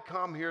called to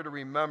come here to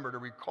remember, to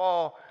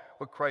recall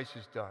what Christ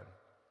has done.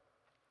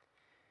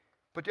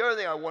 But the other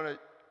thing I want to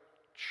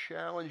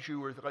challenge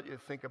you or let you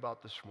think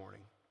about this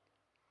morning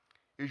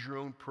is your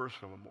own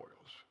personal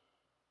memorials.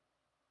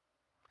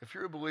 If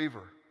you're a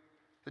believer,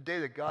 the day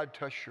that God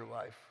touched your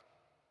life,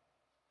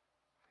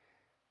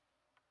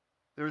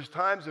 there's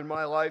times in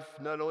my life,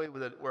 not only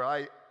where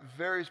I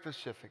very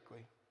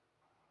specifically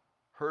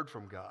heard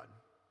from God.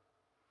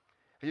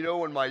 And you know,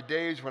 when my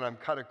days when I'm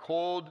kind of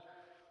cold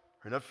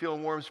or not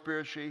feeling warm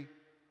spiritually,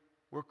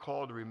 we're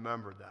called to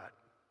remember that.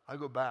 I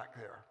go back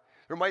there.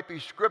 There might be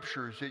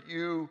scriptures that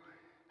you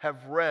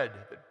have read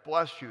that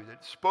blessed you,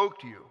 that spoke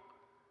to you.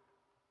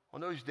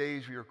 On those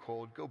days where you're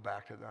cold, go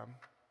back to them.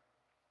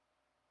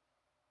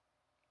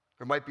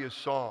 There might be a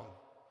song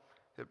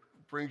that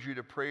brings you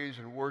to praise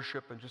and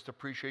worship and just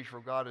appreciation for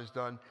what God has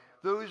done.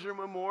 Those are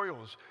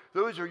memorials.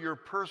 Those are your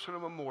personal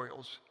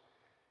memorials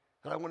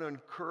that I want to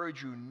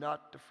encourage you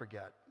not to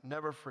forget.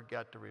 Never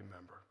forget to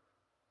remember.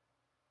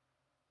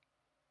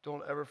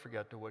 Don't ever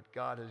forget to what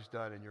God has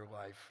done in your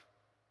life.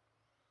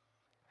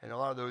 And a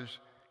lot of those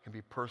can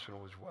be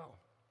personal as well.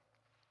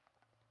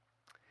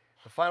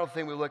 The final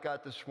thing we look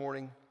at this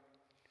morning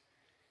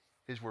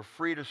is we're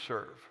free to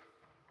serve.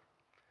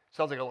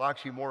 Sounds like a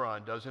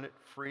oxymoron, doesn't it?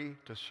 Free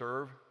to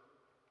serve.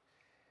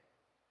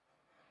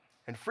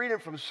 And freedom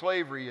from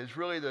slavery is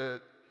really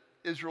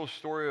Israel's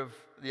story of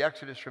the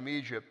Exodus from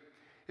Egypt.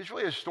 It's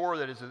really a story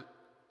that has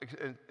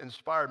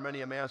inspired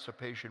many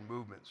emancipation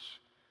movements.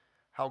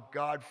 How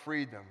God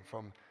freed them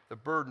from the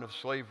burden of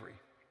slavery.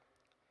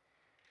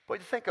 But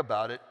you think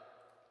about it,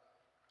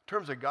 in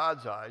terms of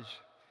God's eyes,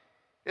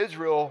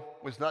 Israel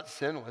was not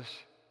sinless.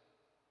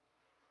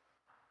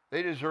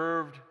 They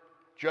deserved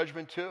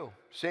judgment too.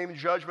 Same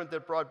judgment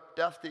that brought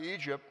death to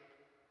Egypt,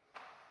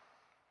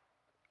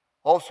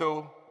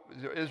 also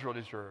Israel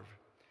deserved.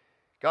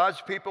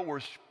 God's people were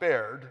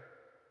spared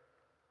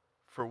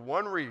for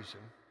one reason,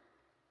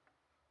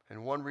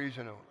 and one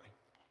reason only.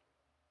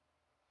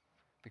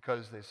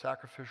 Because the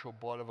sacrificial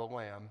blood of a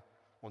lamb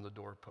on the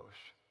doorpost.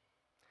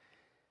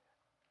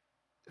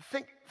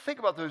 Think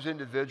about those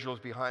individuals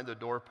behind the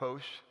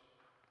doorpost.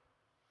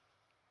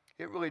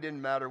 It really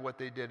didn't matter what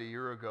they did a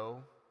year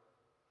ago.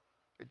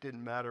 It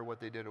didn't matter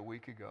what they did a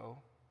week ago.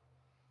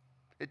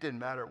 It didn't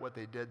matter what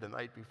they did the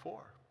night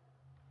before.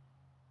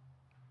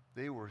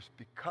 They were,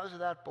 because of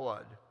that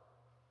blood,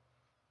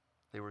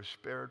 they were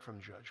spared from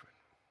judgment.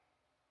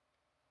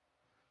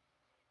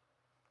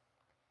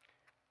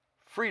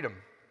 Freedom.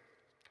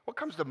 What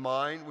comes to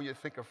mind when you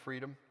think of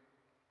freedom?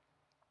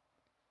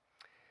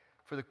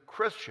 For the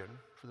Christian,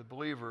 for the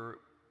believer,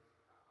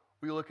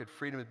 we look at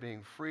freedom as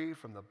being free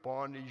from the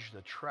bondage,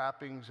 the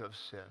trappings of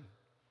sin.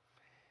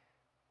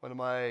 One of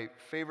my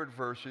favorite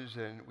verses,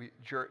 and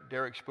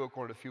Derek spoke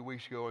on it a few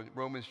weeks ago in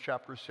Romans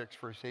chapter 6,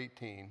 verse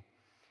 18.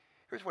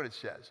 Here's what it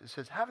says. It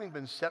says, having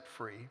been set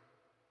free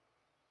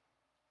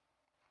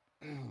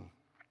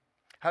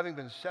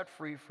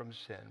from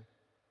sin,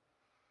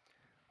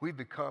 we've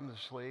become the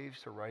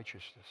slaves to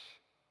righteousness.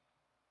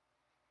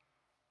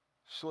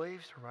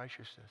 Slaves to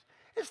righteousness.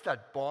 It's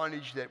not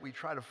bondage that we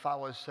try to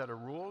follow a set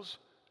of rules.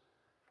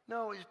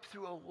 No, it's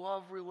through a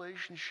love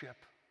relationship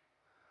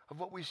of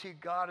what we see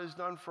God has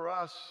done for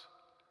us.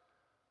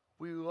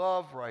 We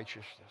love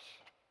righteousness.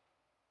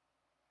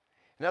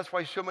 And that's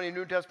why so many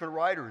New Testament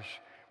writers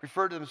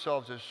refer to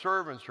themselves as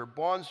servants or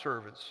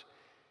bondservants.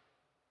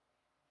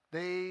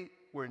 They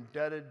were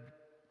indebted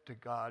to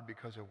God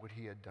because of what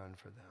he had done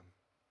for them.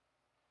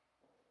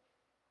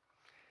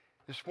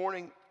 This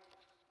morning,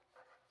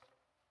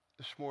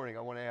 I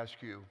want to ask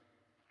you,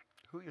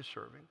 who are you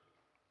serving?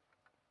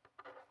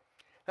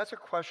 That's a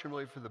question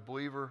really for the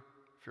believer,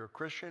 if you're a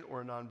Christian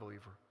or a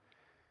non-believer.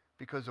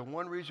 Because the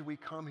one reason we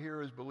come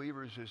here as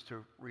believers is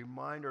to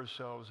remind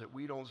ourselves that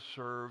we don't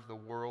serve the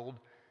world.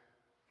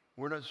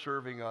 We're not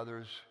serving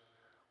others.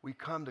 We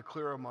come to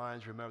clear our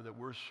minds, remember that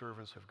we're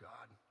servants of God.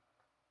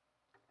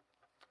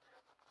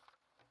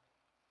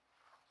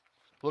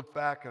 Look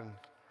back and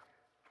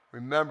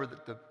remember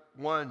that the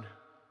one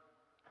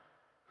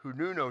who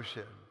knew no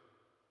sin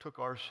took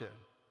our sin,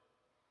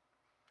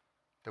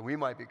 that we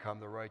might become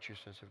the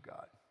righteousness of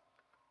God.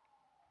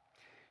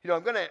 You know,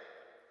 I'm going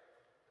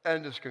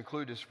to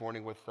conclude this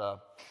morning with a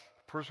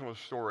personal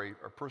story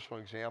or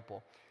personal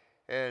example.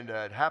 And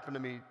it happened to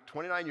me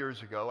 29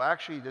 years ago.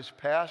 Actually, this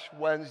past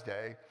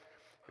Wednesday,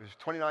 it was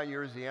 29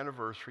 years, the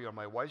anniversary on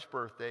my wife's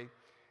birthday.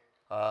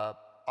 I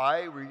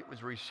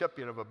was a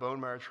recipient of a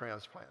bone marrow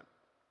transplant.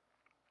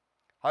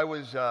 I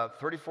was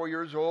 34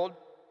 years old.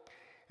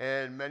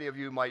 And many of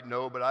you might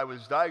know, but I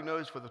was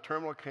diagnosed with a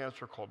terminal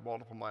cancer called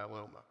multiple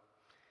myeloma.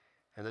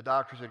 And the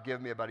doctors had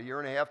given me about a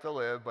year and a half to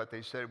live, but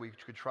they said we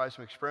could try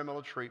some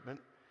experimental treatment.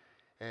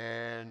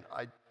 And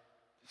I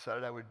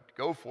decided I would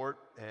go for it.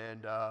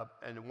 And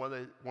one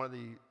of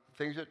the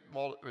things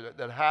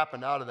that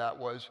happened out of that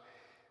was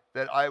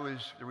that I was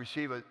to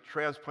receive a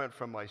transplant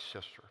from my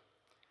sister.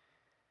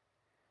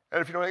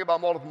 And if you know anything about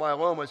multiple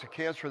myeloma, it's a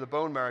cancer of the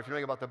bone marrow. If you know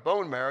anything about the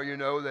bone marrow, you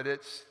know that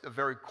it's the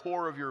very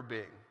core of your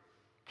being.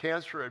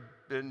 Cancer had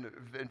been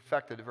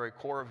infected the very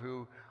core of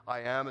who I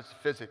am as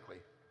physically.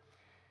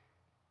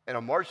 And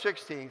on March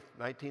 16th,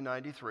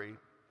 1993,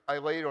 I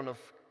laid on a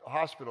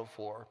hospital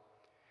floor.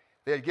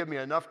 They had given me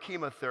enough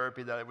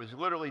chemotherapy that I was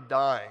literally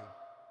dying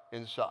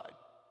inside,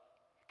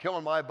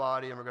 killing my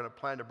body, and were going to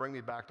plan to bring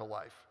me back to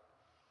life.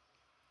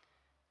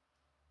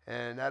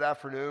 And that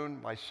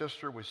afternoon, my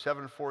sister was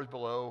 7 floors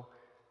below,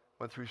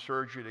 went through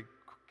surgery to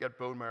get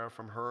bone marrow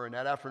from her. And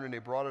that afternoon, they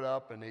brought it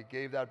up, and they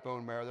gave that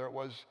bone marrow. There it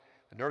was.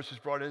 The nurses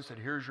brought it in and said,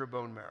 "Here's your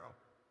bone marrow."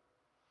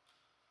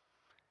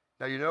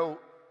 Now, you know,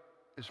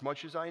 as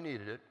much as I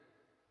needed it,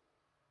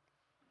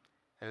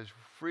 and as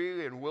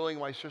free and willing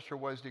my sister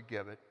was to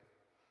give it,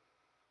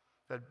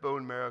 that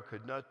bone marrow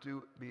could not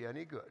do me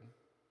any good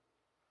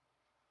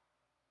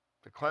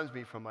to cleanse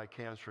me from my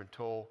cancer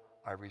until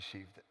I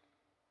received it.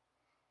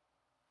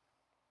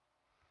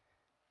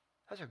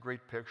 That's a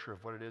great picture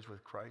of what it is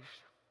with Christ.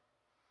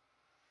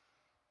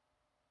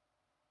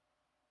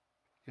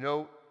 You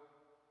know,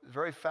 the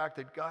very fact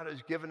that God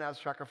has given that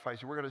sacrifice,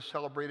 and we're going to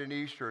celebrate in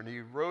Easter, and he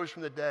rose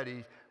from the dead,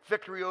 he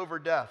victory over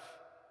death.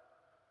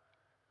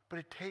 But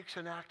it takes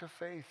an act of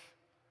faith.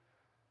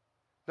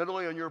 Not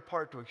only on your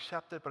part to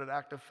accept it, but an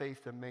act of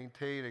faith to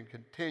maintain and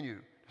continue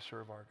to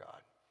serve our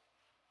God.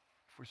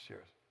 If we're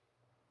serious.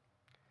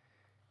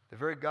 The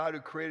very God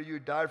who created you,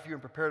 died for you,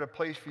 and prepared a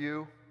place for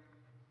you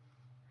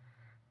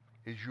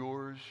is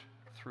yours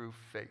through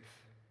faith.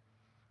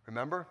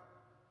 Remember?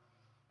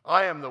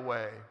 I am the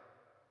way,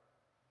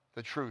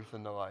 the truth,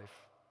 and the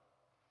life.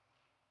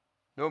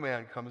 No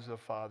man comes to the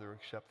Father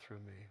except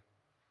through me.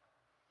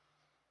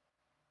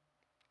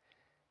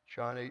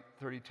 John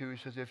 8:32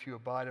 says, "If you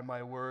abide in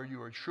my word, you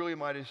are truly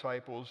my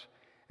disciples,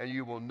 and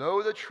you will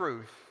know the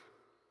truth,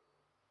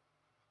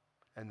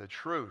 and the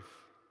truth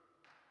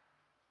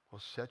will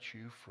set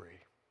you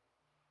free."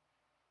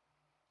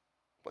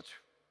 What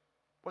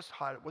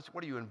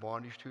are you in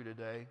bondage to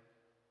today?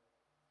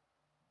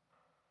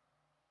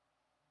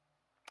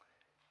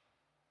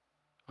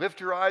 Lift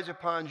your eyes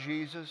upon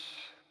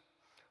Jesus,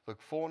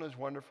 look full in his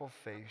wonderful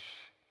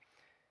face,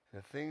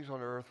 and the things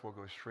on earth will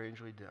go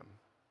strangely dim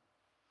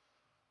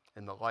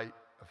in the light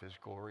of his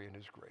glory and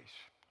his grace.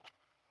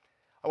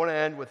 I want to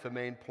end with the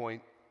main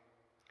point.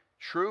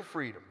 True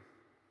freedom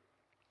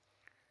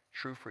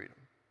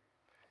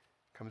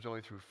comes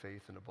only through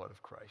faith in the blood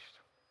of Christ.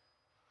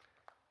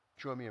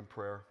 Join me in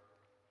prayer.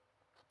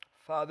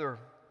 Father,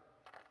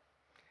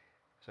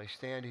 as I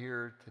stand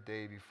here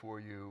today before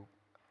you,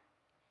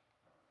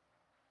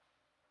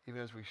 even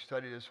as we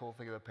study this whole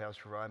thing of the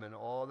Pastor, I'm in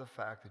awe of the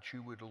fact that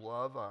you would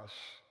love us,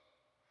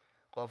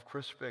 love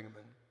Chris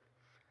Bingaman,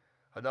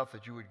 enough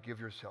that you would give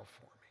yourself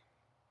for me.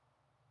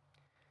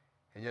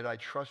 And yet I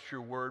trust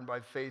your word, and by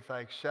faith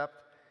I accept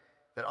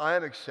that I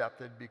am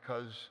accepted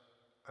because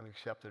I'm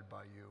accepted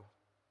by you.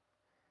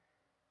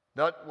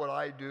 Not what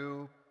I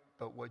do,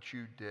 but what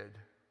you did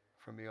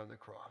for me on the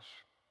cross.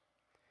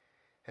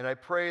 And I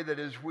pray that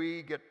as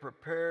we get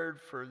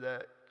prepared for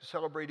that,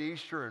 celebrate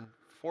Easter in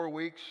 4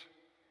 weeks,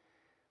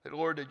 that,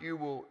 Lord, that you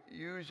will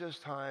use this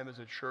time as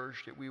a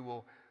church, that we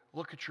will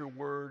look at your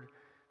word,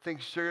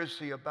 think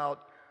seriously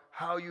about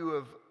how you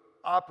have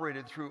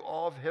operated through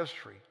all of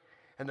history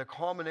and the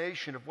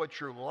culmination of what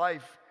your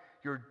life,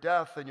 your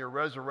death, and your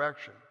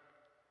resurrection,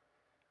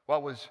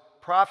 what was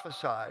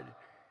prophesied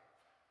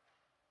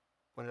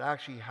when it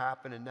actually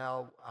happened, and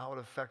now how it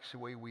affects the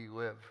way we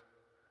live,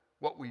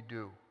 what we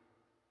do.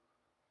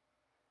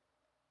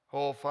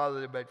 Oh,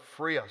 Father, that might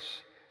free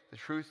us. The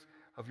truth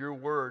of your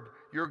word,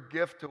 your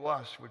gift to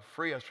us would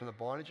free us from the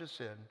bondage of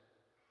sin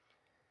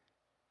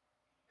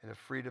and the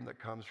freedom that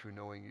comes through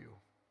knowing you.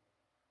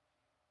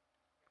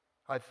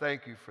 I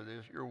thank you for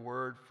this, your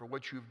word, for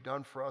what you've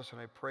done for us,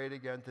 and I pray it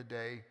again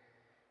today,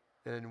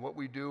 that in what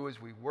we do as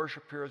we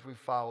worship here, as we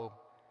follow,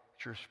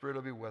 that your Spirit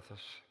will be with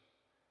us.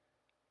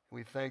 And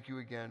we thank you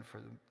again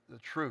for the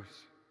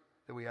truth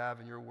that we have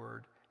in your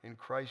word. In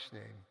Christ's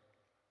name,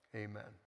 amen.